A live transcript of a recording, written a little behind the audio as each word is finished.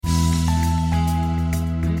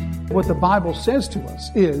What the Bible says to us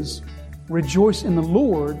is, rejoice in the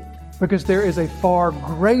Lord, because there is a far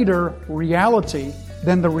greater reality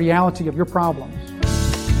than the reality of your problems.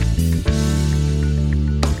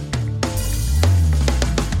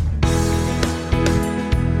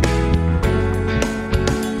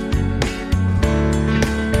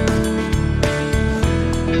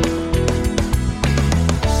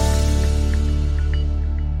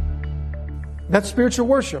 That's spiritual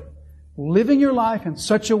worship. Living your life in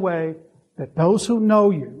such a way that those who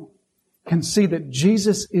know you can see that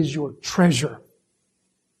Jesus is your treasure.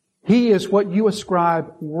 He is what you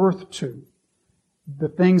ascribe worth to. The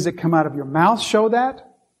things that come out of your mouth show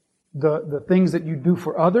that. The things that you do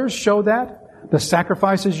for others show that. The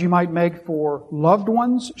sacrifices you might make for loved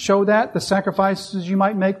ones show that. The sacrifices you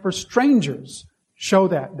might make for strangers show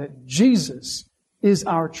that Jesus is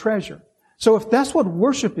our treasure. So if that's what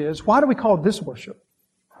worship is, why do we call this worship?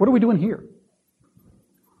 What are we doing here?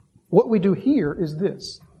 What we do here is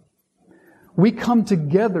this. We come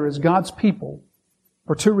together as God's people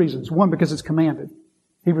for two reasons. One, because it's commanded.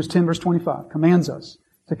 Hebrews 10 verse 25 commands us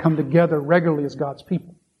to come together regularly as God's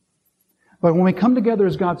people. But when we come together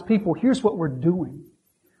as God's people, here's what we're doing.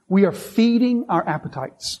 We are feeding our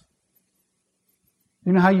appetites.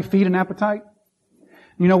 You know how you feed an appetite?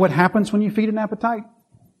 You know what happens when you feed an appetite?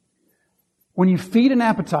 When you feed an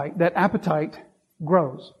appetite, that appetite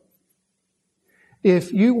grows.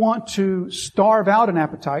 If you want to starve out an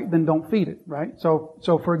appetite, then don't feed it, right?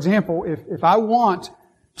 So for example, if I want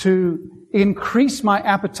to increase my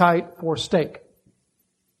appetite for steak,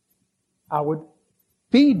 I would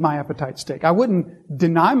feed my appetite steak. I wouldn't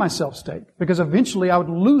deny myself steak, because eventually I would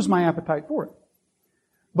lose my appetite for it.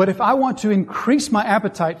 But if I want to increase my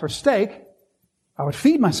appetite for steak, I would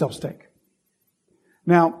feed myself steak.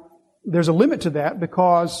 Now, there's a limit to that,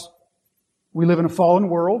 because we live in a fallen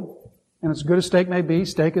world, and as good as steak may be,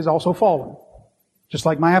 steak is also fallen. Just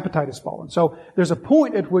like my appetite is fallen. So there's a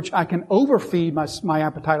point at which I can overfeed my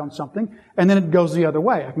appetite on something, and then it goes the other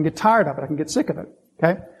way. I can get tired of it. I can get sick of it.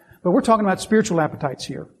 Okay? But we're talking about spiritual appetites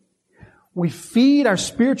here. We feed our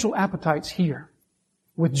spiritual appetites here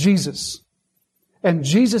with Jesus. And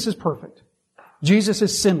Jesus is perfect. Jesus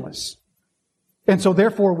is sinless. And so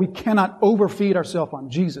therefore we cannot overfeed ourselves on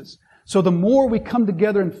Jesus. So the more we come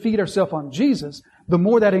together and feed ourselves on Jesus, the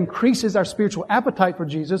more that increases our spiritual appetite for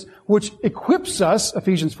Jesus, which equips us,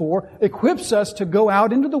 Ephesians 4, equips us to go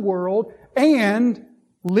out into the world and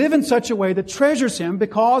live in such a way that treasures Him,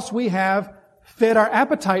 because we have fed our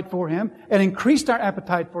appetite for Him and increased our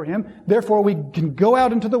appetite for Him. Therefore, we can go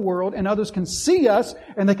out into the world and others can see us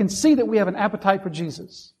and they can see that we have an appetite for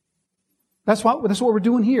Jesus. That's what we're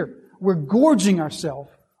doing here. We're gorging ourselves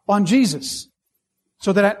on Jesus,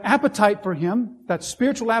 so that appetite for Him, that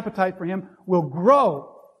spiritual appetite for Him, will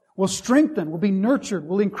grow, will strengthen, will be nurtured,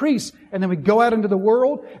 will increase. And then we go out into the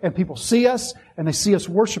world and people see us and they see us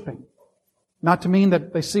worshiping. Not to mean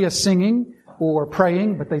that they see us singing or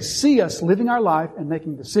praying, but they see us living our life and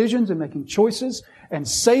making decisions and making choices and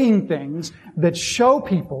saying things that show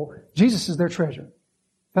people Jesus is their treasure.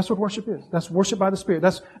 That's what worship is. That's worship by the Spirit.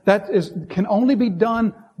 That can only be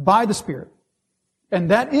done by the Spirit. And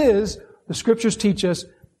that is, the Scriptures teach us,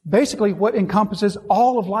 basically what encompasses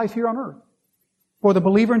all of life here on earth. For the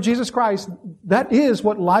believer in Jesus Christ, that is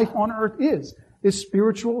what life on earth is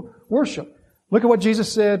spiritual worship. Look at what Jesus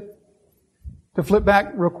said. To flip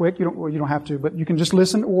back real quick, you don't have to, but you can just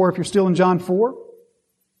listen, or if you're still in John 4,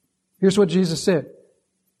 here's what Jesus said.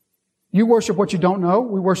 You worship what you don't know.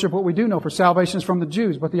 We worship what we do know, for salvation is from the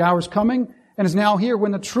Jews. But the hour is coming and is now here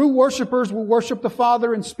when the true worshipers will worship the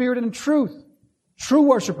Father in spirit and in truth. True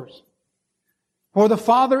worshipers. For the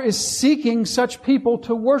Father is seeking such people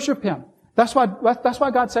to worship Him. That's why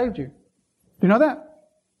God saved you. Do you know that?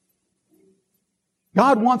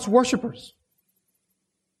 God wants worshipers.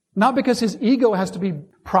 Not because His ego has to be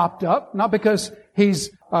propped up. Not because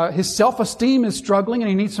His self-esteem is struggling and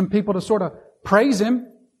He needs some people to sort of praise Him.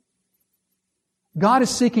 God is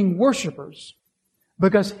seeking worshipers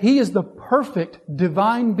because He is the perfect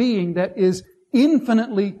divine being that is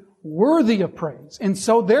infinitely worthy of praise. And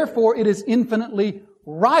so therefore it is infinitely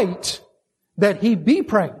right that He be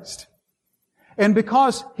praised. And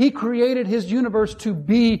because He created His universe to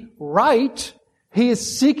be right, He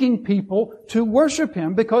is seeking people to worship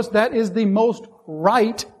Him, because that is the most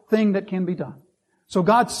right thing that can be done. So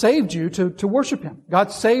God saved you to worship Him.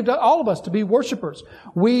 God saved all of us to be worshipers.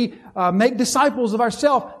 We make disciples of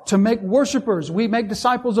ourselves to make worshipers. We make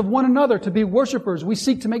disciples of one another to be worshipers. We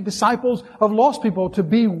seek to make disciples of lost people to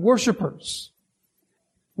be worshipers.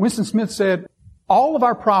 Winston Smith said, all of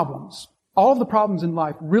the problems in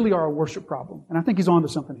life really are a worship problem. And I think he's on to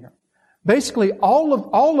something here. Basically,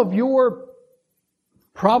 all of your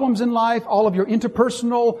problems in life, all of your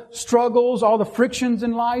interpersonal struggles, all the frictions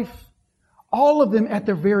in life, all of them at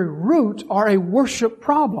their very root are a worship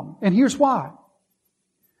problem. And here's why.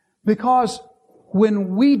 Because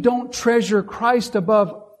when we don't treasure Christ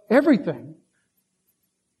above everything,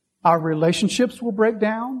 our relationships will break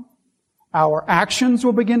down, our actions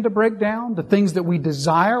will begin to break down, the things that we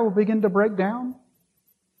desire will begin to break down.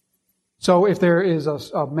 So if there is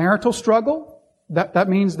a marital struggle, that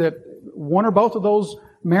means that one or both of those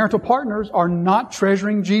marital partners are not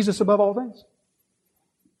treasuring Jesus above all things.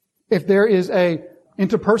 If there is a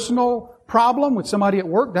interpersonal problem with somebody at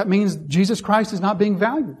work, that means Jesus Christ is not being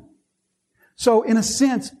valued. So in a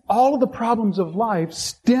sense, all of the problems of life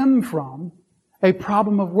stem from a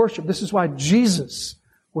problem of worship. This is why Jesus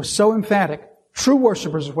was so emphatic. True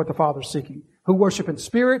worshipers is what the Father is seeking, who worship in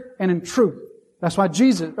spirit and in truth. That's why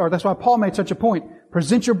Paul made such a point.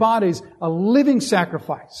 Present your bodies a living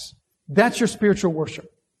sacrifice. That's your spiritual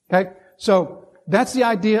worship. Okay? So that's the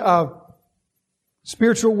idea of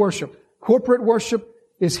spiritual worship. Corporate worship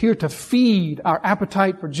is here to feed our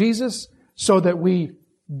appetite for Jesus so that we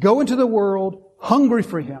go into the world hungry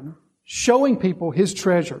for Him, showing people His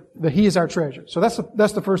treasure, that He is our treasure. So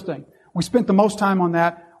that's the first thing. We spent the most time on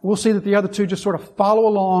that. We'll see that the other two just sort of follow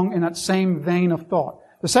along in that same vein of thought.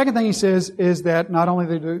 The second thing he says is that not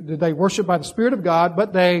only do they worship by the Spirit of God,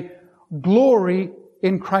 but they glory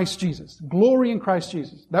in Christ Jesus. Glory in Christ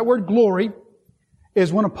Jesus. That word glory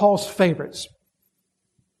is one of Paul's favorites.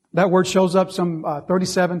 That word shows up some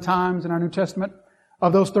 37 times in our New Testament.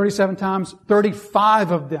 Of those 37 times,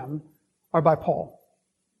 35 of them are by Paul.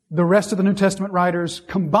 The rest of the New Testament writers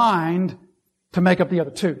combined to make up the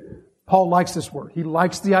other two. Paul likes this word. He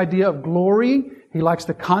likes the idea of glory. He likes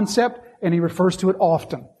the concept, and he refers to it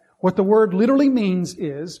often. What the word literally means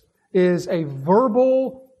is a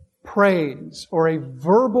verbal praise or a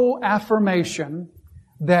verbal affirmation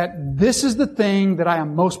that this is the thing that I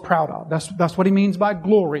am most proud of. That's what he means by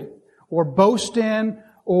glory, or boast in,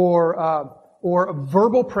 or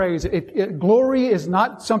verbal praise. Glory is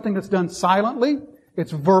not something that's done silently.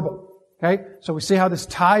 It's verbal. Okay? So we see how this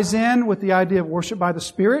ties in with the idea of worship by the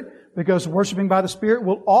Spirit, because worshiping by the Spirit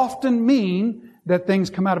will often mean that things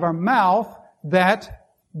come out of our mouth that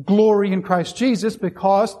glory in Christ Jesus,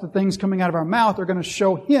 because the things coming out of our mouth are going to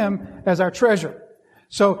show Him as our treasure.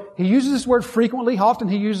 So he uses this word frequently. Often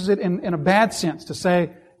he uses it in a bad sense to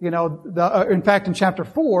say, in fact, in chapter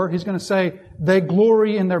 4, he's going to say, they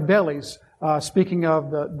glory in their bellies, speaking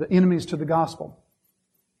of the enemies to the gospel.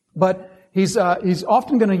 But he's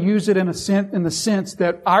often going to use it in the sense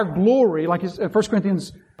that our glory, like 1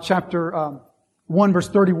 Corinthians chapter 1, verse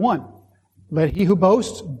 31, let he who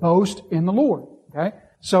boasts, boast in the Lord. Okay?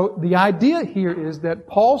 So the idea here is that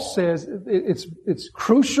Paul says it's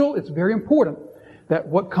crucial, it's very important, that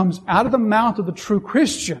what comes out of the mouth of the true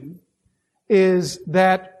Christian is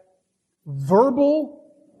that verbal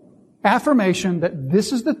affirmation that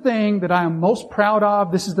this is the thing that I am most proud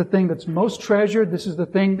of, this is the thing that's most treasured, this is the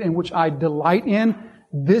thing in which I delight in,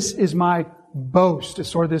 this is my boast. It's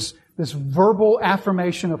sort of this verbal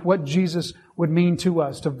affirmation of what Jesus would mean to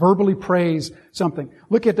us, to verbally praise something.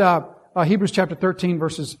 Look at Hebrews chapter 13,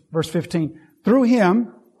 verse 15. Through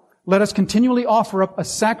Him, let us continually offer up a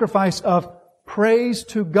sacrifice of praise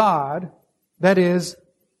to God, that is,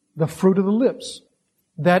 the fruit of the lips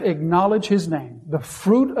that acknowledge His name. The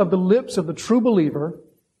fruit of the lips of the true believer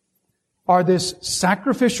are this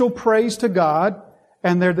sacrificial praise to God,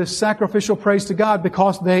 and they're this sacrificial praise to God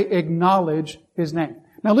because they acknowledge His name.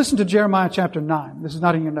 Now listen to Jeremiah chapter 9. This is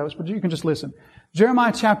not in your notes, but you can just listen.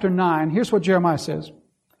 Jeremiah chapter 9, here's what Jeremiah says.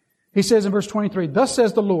 He says in verse 23, thus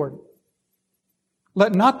says the Lord,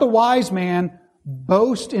 let not the wise man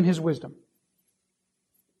boast in his wisdom.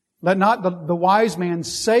 Let not the wise man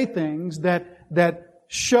say things that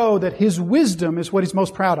show that his wisdom is what he's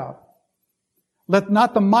most proud of. Let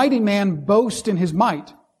not the mighty man boast in his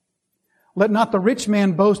might. Let not the rich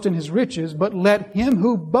man boast in his riches, but let him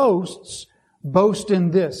who boasts boast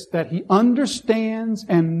in this, that he understands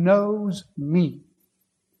and knows me.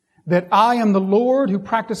 That I am the Lord who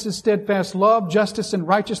practices steadfast love, justice, and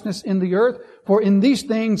righteousness in the earth. For in these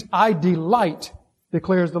things I delight,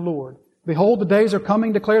 declares the Lord. Behold, the days are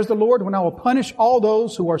coming, declares the Lord, when I will punish all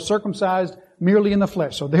those who are circumcised merely in the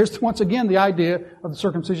flesh. So there's once again the idea of the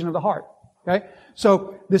circumcision of the heart. Okay?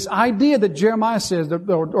 So this idea that Jeremiah says,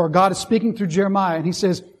 or God is speaking through Jeremiah, and He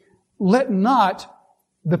says, let not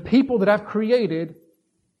the people that I've created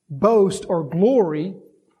boast or glory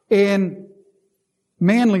in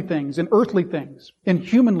manly things, in earthly things, in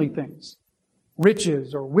humanly things,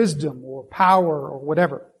 riches or wisdom or power or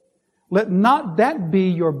whatever. let not that be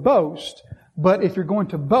your boast. But if you're going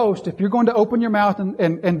to boast, if you're going to open your mouth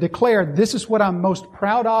and declare, this is what I'm most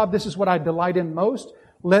proud of, this is what I delight in most,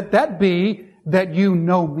 let that be that you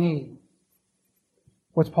know me.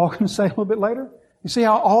 What's Paul going to say a little bit later? You see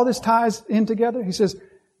how all this ties in together? He says,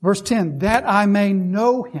 verse 10, that I may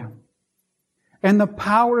know Him and the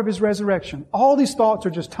power of His resurrection. All these thoughts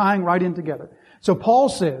are just tying right in together. So Paul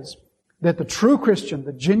says that the true Christian,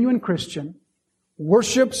 the genuine Christian,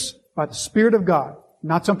 worships by the Spirit of God.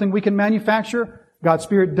 Not something we can manufacture. God's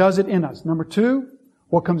Spirit does it in us. Number two,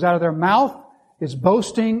 what comes out of their mouth is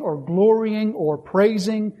boasting or glorying or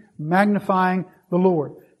praising, magnifying the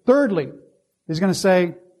Lord. Thirdly, he's going to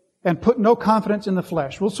say, and put no confidence in the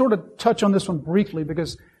flesh. We'll sort of touch on this one briefly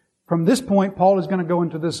because from this point, Paul is going to go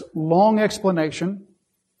into this long explanation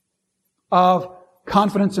of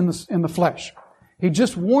confidence in the flesh. He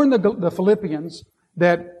just warned the Philippians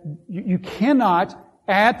that you cannot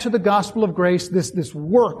add to the gospel of grace this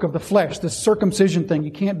work of the flesh, this circumcision thing.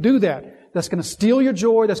 You can't do that. That's going to steal your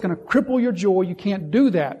joy. That's going to cripple your joy. You can't do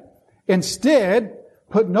that. Instead,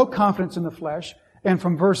 put no confidence in the flesh. And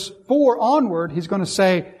from verse 4 onward, he's going to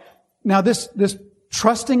say, now this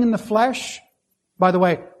trusting in the flesh, by the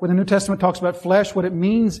way, when the New Testament talks about flesh, what it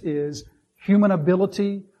means is human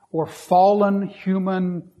ability or fallen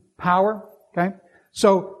human power. Okay?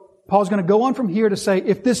 So, Paul's going to go on from here to say,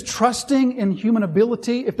 if this trusting in human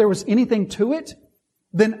ability, if there was anything to it,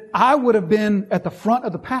 then I would have been at the front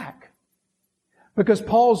of the pack. Because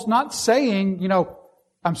Paul's not saying,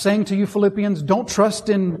 I'm saying to you Philippians, don't trust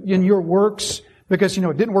in your works because,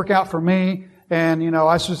 it didn't work out for me. And,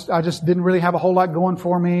 I just didn't really have a whole lot going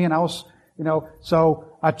for me. And I was,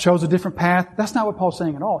 so I chose a different path. That's not what Paul's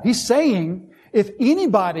saying at all. He's saying, if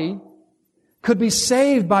anybody could be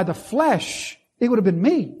saved by the flesh, it would have been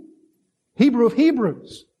me. Hebrew of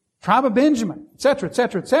Hebrews, tribe of Benjamin, etc.,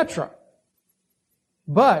 etc., etc.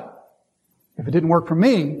 But if it didn't work for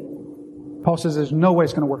me, Paul says there's no way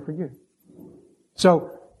it's going to work for you.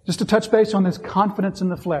 So, just to touch base on this confidence in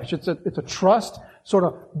the flesh, it's a trust, sort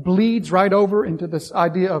of bleeds right over into this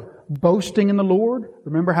idea of boasting in the Lord.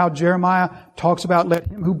 Remember how Jeremiah talks about, let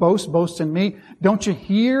him who boasts, boast in me. Don't you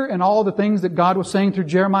hear in all the things that God was saying through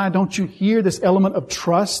Jeremiah, don't you hear this element of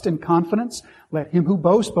trust and confidence? Let him who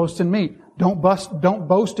boasts, boast in me. Don't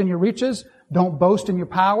boast in your riches. Don't boast in your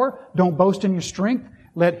power. Don't boast in your strength.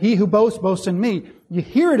 Let he who boasts, boast in me. You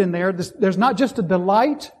hear it in there. There's not just a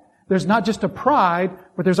delight. There's not just a pride,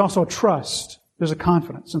 but there's also a trust. There's a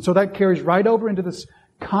confidence. And so that carries right over into this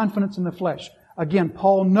confidence in the flesh. Again,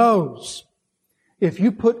 Paul knows if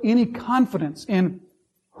you put any confidence in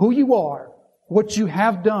who you are, what you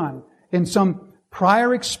have done, in some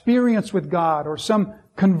prior experience with God, or some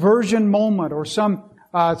conversion moment, or some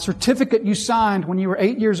certificate you signed when you were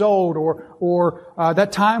 8 years old, or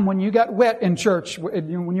that time when you got wet in church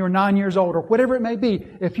when you were 9 years old, or whatever it may be,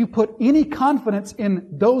 if you put any confidence in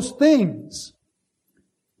those things,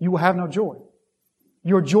 you will have no joy.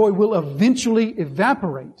 Your joy will eventually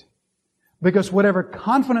evaporate. Because whatever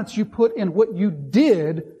confidence you put in what you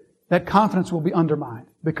did, that confidence will be undermined.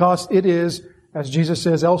 Because it is, as Jesus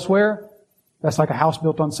says elsewhere, that's like a house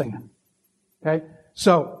built on sand. Okay?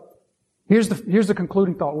 So, here's the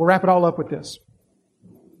concluding thought. We'll wrap it all up with this.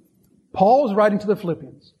 Paul is writing to the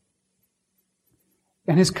Philippians.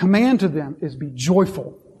 And his command to them is be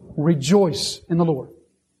joyful. Rejoice in the Lord.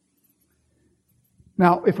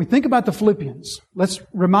 Now, if we think about the Philippians, let's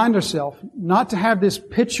remind ourselves not to have this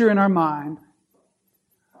picture in our mind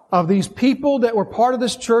of these people that were part of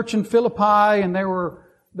this church in Philippi, and they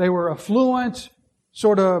were affluent,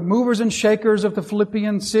 sort of movers and shakers of the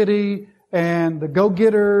Philippian city, and the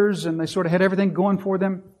go-getters, and they sort of had everything going for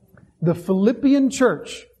them. The Philippian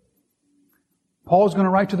church, Paul's going to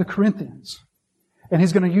write to the Corinthians, and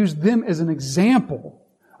he's going to use them as an example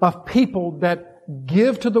of people that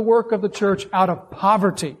give to the work of the church out of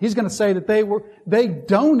poverty. He's going to say that they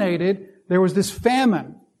donated. There was this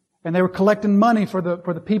famine, and they were collecting money for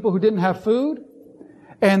the people who didn't have food.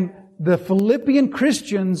 And the Philippian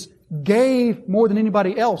Christians gave more than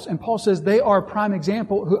anybody else. And Paul says they are a prime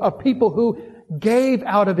example of people who gave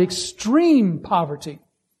out of extreme poverty.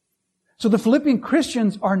 So the Philippian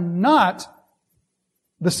Christians are not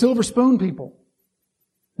the silver spoon people.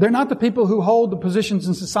 They're not the people who hold the positions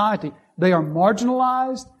in society. They are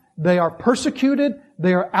marginalized. They are persecuted.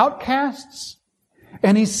 They are outcasts.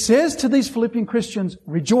 And he says to these Philippian Christians,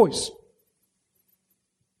 rejoice.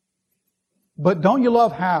 But don't you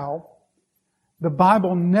love how the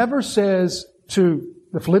Bible never says to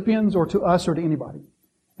the Philippians or to us or to anybody,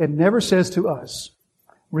 it never says to us,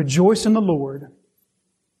 rejoice in the Lord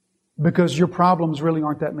because your problems really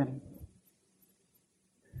aren't that many.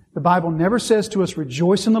 The Bible never says to us,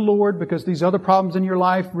 rejoice in the Lord, because these other problems in your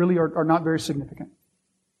life really are not very significant.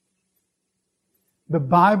 The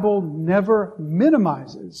Bible never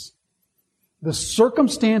minimizes the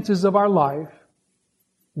circumstances of our life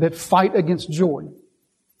that fight against joy.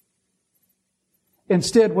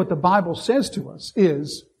 Instead, what the Bible says to us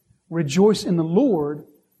is, rejoice in the Lord,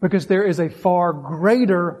 because there is a far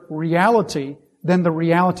greater reality than the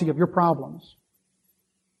reality of your problems.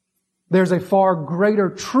 There's a far greater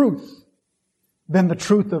truth than the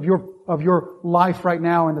truth of your life right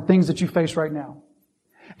now and the things that you face right now.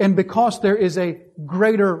 And because there is a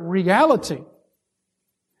greater reality,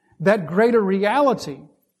 that greater reality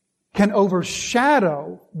can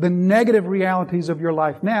overshadow the negative realities of your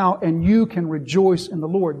life now, and you can rejoice in the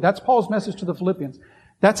Lord. That's Paul's message to the Philippians.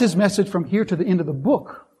 That's his message from here to the end of the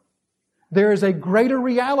book. There is a greater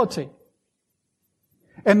reality.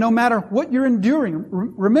 And no matter what you're enduring,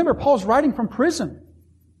 remember, Paul's writing from prison.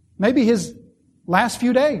 Maybe his last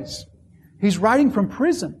few days. He's writing from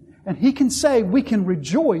prison. And he can say, we can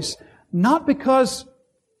rejoice, not because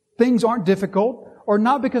things aren't difficult, or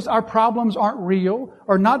not because our problems aren't real,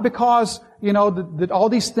 or not because, that all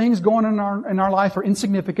these things going on in our life are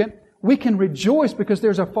insignificant. We can rejoice because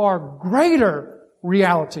there's a far greater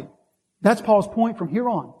reality. That's Paul's point from here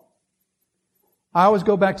on. I always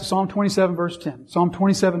go back to Psalm 27 verse 10. Psalm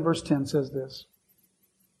 27 verse 10 says this: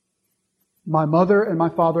 my mother and my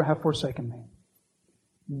father have forsaken me,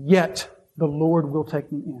 yet the Lord will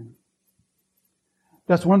take me in.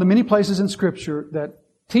 That's one of the many places in Scripture that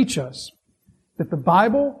teach us that the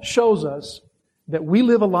Bible shows us that we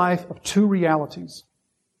live a life of two realities.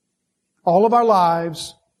 All of our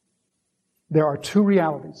lives, there are two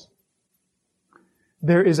realities.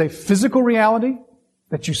 There is a physical reality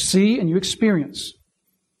that you see and you experience.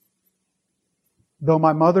 Though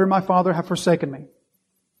my mother and my father have forsaken me.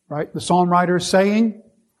 Right? The psalm writer is saying,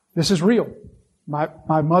 this is real. My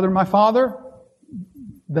mother and my father,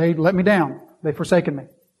 they let me down. They've forsaken me.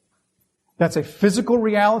 That's a physical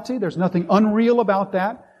reality. There's nothing unreal about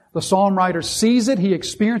that. The psalm writer sees it. He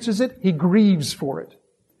experiences it. He grieves for it.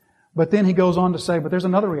 But then he goes on to say, but there's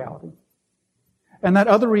another reality. And that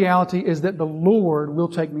other reality is that the Lord will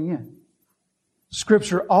take me in.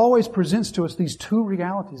 Scripture always presents to us these two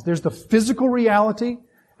realities. There's the physical reality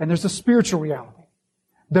and there's the spiritual reality.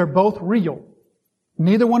 They're both real.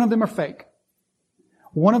 Neither one of them are fake.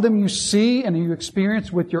 One of them you see and you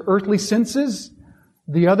experience with your earthly senses.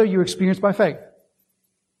 The other you experience by faith.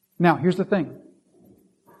 Now, here's the thing.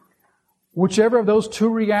 Whichever of those two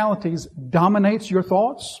realities dominates your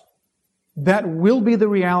thoughts, that will be the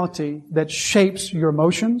reality that shapes your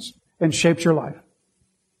emotions and shapes your life.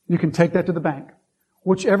 You can take that to the bank.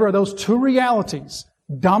 Whichever of those two realities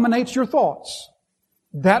dominates your thoughts,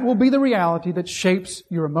 that will be the reality that shapes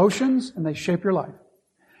your emotions and they shape your life.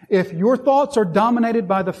 If your thoughts are dominated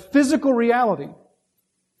by the physical reality,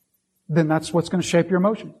 then that's what's going to shape your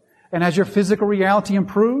emotions. And as your physical reality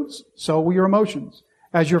improves, so will your emotions.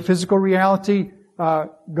 As your physical reality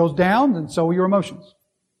goes down, then so will your emotions.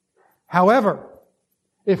 However,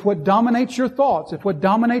 if what dominates your thoughts, if what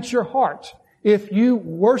dominates your heart, if you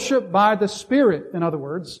worship by the Spirit, in other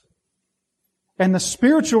words, and the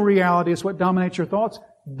spiritual reality is what dominates your thoughts,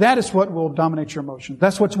 that is what will dominate your emotions.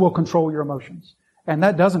 That's what will control your emotions. And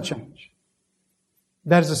that doesn't change.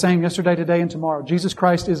 That is the same yesterday, today, and tomorrow. Jesus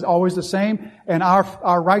Christ is always the same, and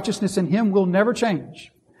our righteousness in Him will never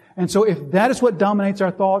change. And so if that is what dominates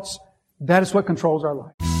our thoughts, that is what controls our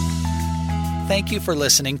life. Thank you for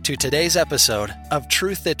listening to today's episode of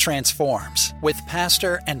Truth That Transforms with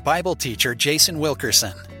pastor and Bible teacher Jason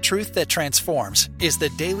Wilkerson. Truth That Transforms is the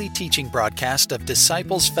daily teaching broadcast of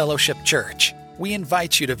Disciples Fellowship Church. We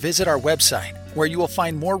invite you to visit our website, where you will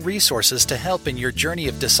find more resources to help in your journey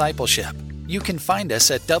of discipleship. You can find us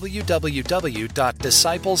at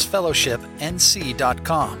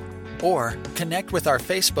www.disciplesfellowshipnc.com or connect with our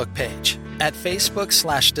Facebook page at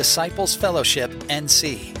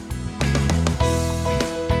Facebook/DisciplesFellowshipNC.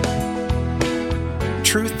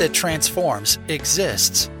 Truth That Transforms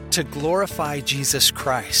exists to glorify Jesus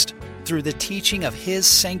Christ through the teaching of His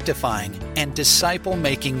sanctifying and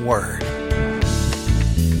disciple-making Word.